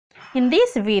In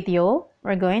this video,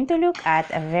 we're going to look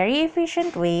at a very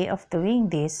efficient way of doing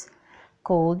this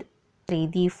called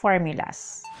 3D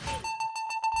formulas.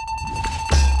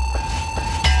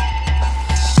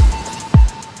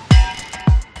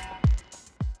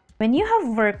 When you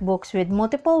have workbooks with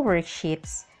multiple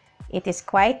worksheets, it is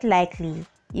quite likely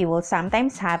you will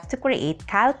sometimes have to create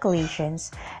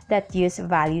calculations that use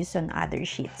values on other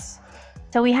sheets.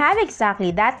 So we have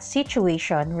exactly that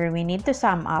situation where we need to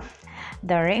sum up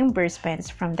the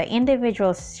reimbursements from the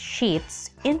individual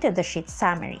sheets into the sheet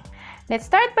summary. Let's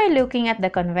start by looking at the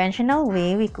conventional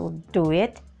way we could do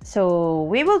it. So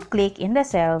we will click in the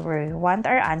cell where we want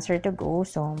our answer to go.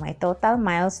 So my total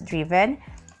miles driven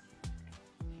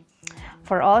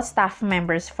for all staff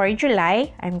members for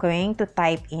July, I'm going to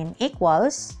type in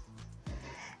equals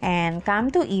and come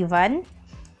to Ivan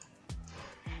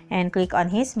and click on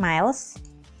his miles.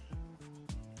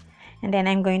 And then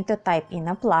I'm going to type in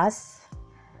a plus,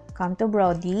 come to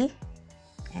Brody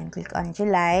and click on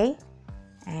July,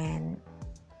 and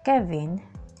Kevin,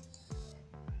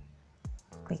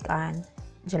 click on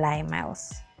July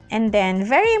miles. And then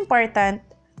very important,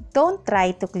 don't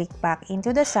try to click back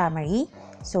into the summary.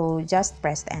 So just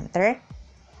press enter.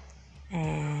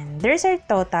 And there's our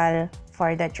total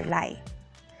for the July.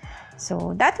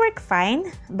 So that worked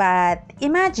fine, but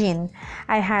imagine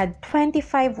I had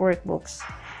 25 workbooks.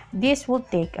 This would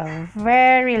take a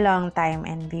very long time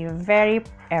and be very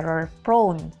error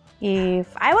prone.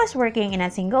 If I was working in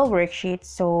a single worksheet,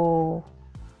 so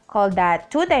call that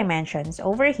 2 dimensions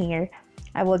over here,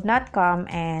 I would not come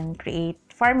and create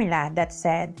formula that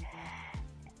said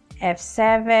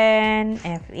F7,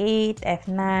 F8,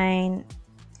 F9,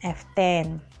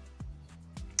 F10.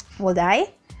 Would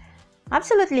I?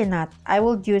 Absolutely not. I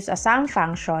would use a sum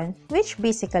function which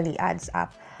basically adds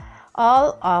up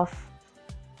all of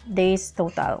this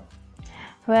total.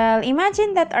 Well,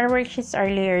 imagine that our worksheets are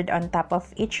layered on top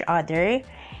of each other.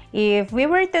 If we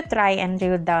were to try and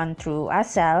drill down through a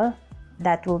cell,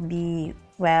 that would be,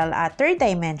 well, a 3rd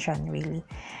dimension really.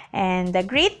 And the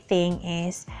great thing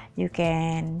is you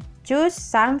can choose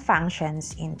some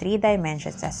functions in 3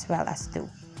 dimensions as well as 2.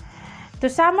 To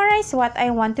summarize, what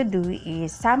I want to do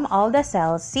is sum all the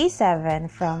cells C7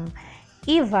 from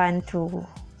Ivan to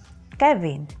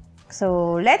Kevin.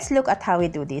 So let's look at how we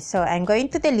do this. So I'm going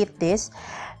to delete this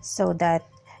so that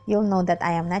you'll know that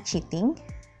I am not cheating.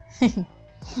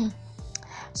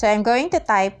 So I'm going to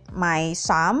type my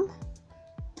sum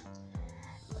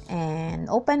and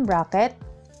open bracket,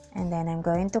 and then I'm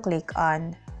going to click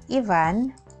on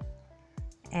Ivan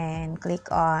and click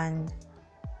on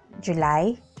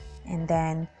July, and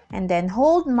then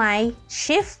hold my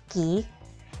shift key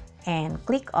and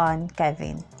click on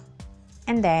Kevin.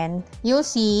 And then you'll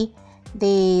see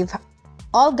they've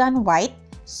all gone white.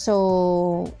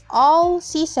 So all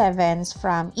C7s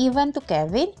from Ivan to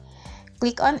Kevin,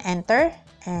 click on enter,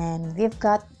 and we've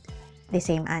got the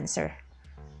same answer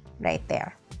right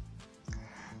there.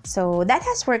 So that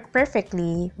has worked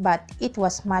perfectly, but it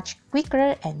was much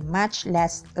quicker and much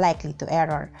less likely to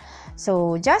error.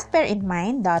 So just bear in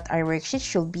mind that our worksheet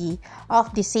should be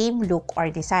of the same look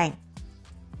or design.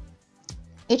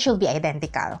 It should be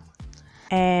identical.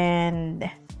 And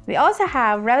we also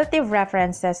have relative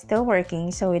references still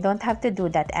working, so we don't have to do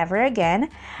that ever again.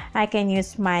 I can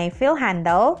use my fill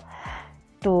handle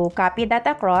to copy that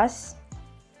across.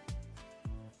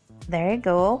 There you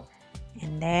go.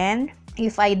 And then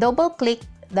if I double click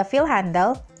the fill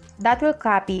handle, that will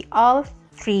copy all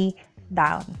 3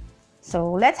 down.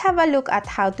 So let's have a look at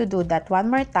how to do that one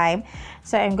more time.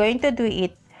 So I'm going to do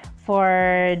it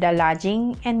for the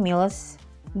lodging and meals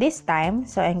this time.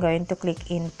 So I'm going to click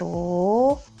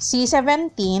into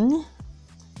C17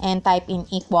 and type in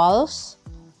equals,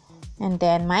 and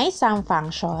then my sum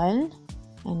function,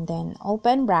 and then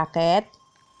open bracket,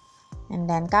 and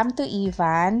then come to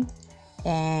Ivan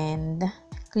and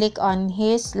click on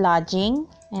his lodging,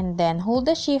 and then hold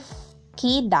the shift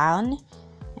key down,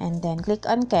 and then click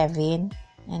on Kevin,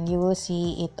 and you will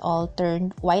see it all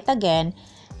turned white again,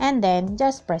 and then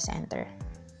just press enter.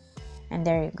 And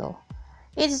there you go.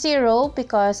 It's 0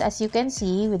 because as you can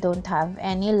see, we don't have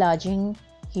any lodging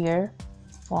here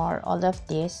for all of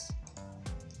this.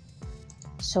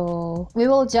 So we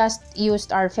will just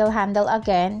use our fill handle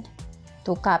again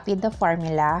to copy the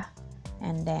formula,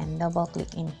 and then double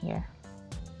click in here.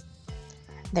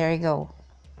 There you go.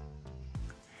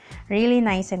 Really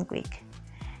nice and quick.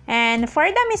 And for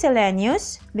the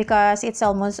miscellaneous, because it's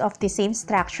almost of the same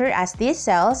structure as these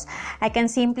cells, I can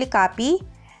simply copy.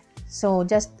 So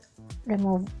just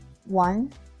remove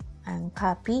one and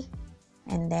copy,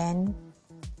 and then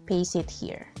paste it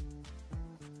here.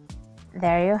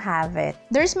 there you have it.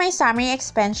 There's my summary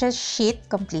expenses sheet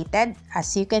completed.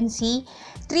 As you can see,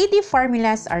 3D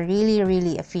formulas are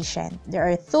really efficient. There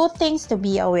are two things to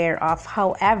be aware of,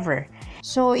 however.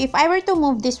 So if I were to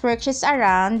move these worksheets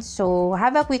around, so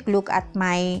have a quick look at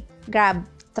my Grab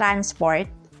transport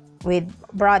with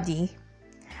Brody.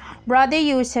 Brody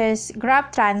uses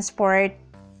Grab transport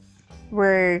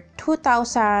were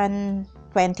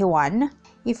 2021.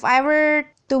 If I were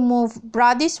to move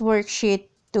Brody's worksheet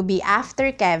to be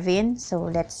after Kevin, so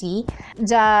let's see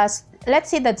the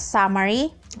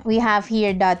summary. We have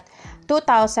here that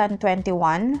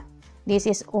 2021, this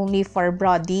is only for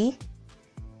Brody's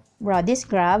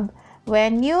Grab.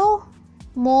 When you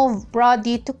move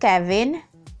Brody to Kevin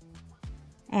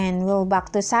and go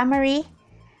back to summary,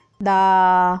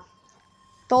 the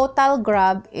total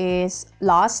Grab is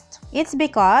lost. It's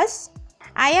because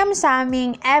I am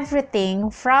summing everything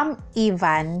from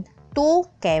Ivan to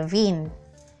Kevin.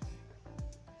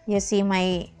 You see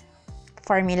my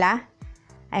formula?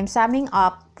 I'm summing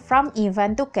up from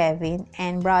Ivan to Kevin,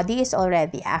 and Brody is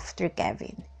already after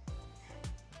Kevin.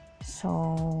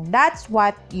 So that's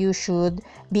what you should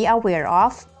be aware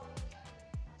of.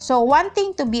 So one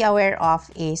thing to be aware of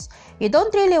is you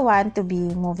don't really want to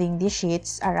be moving the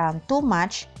sheets around too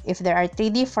much if there are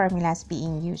 3D formulas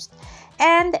being used.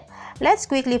 And let's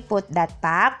quickly put that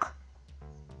back.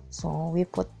 So we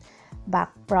put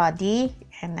back Brody,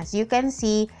 and as you can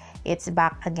see, it's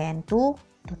back again to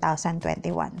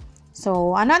 2021.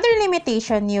 So another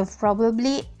limitation you've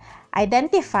probably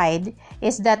identified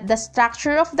is that the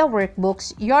structure of the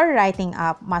workbooks you're writing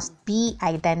up must be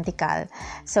identical.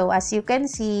 So as you can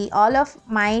see, all of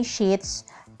my sheets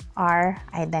are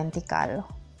identical.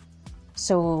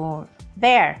 So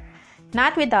there,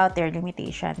 not without their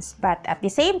limitations, but at the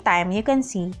same time, you can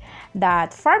see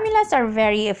that formulas are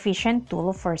very efficient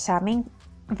tool for summing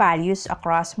values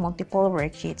across multiple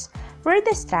worksheets where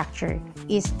the structure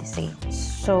is the same.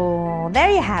 So there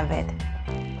you have it.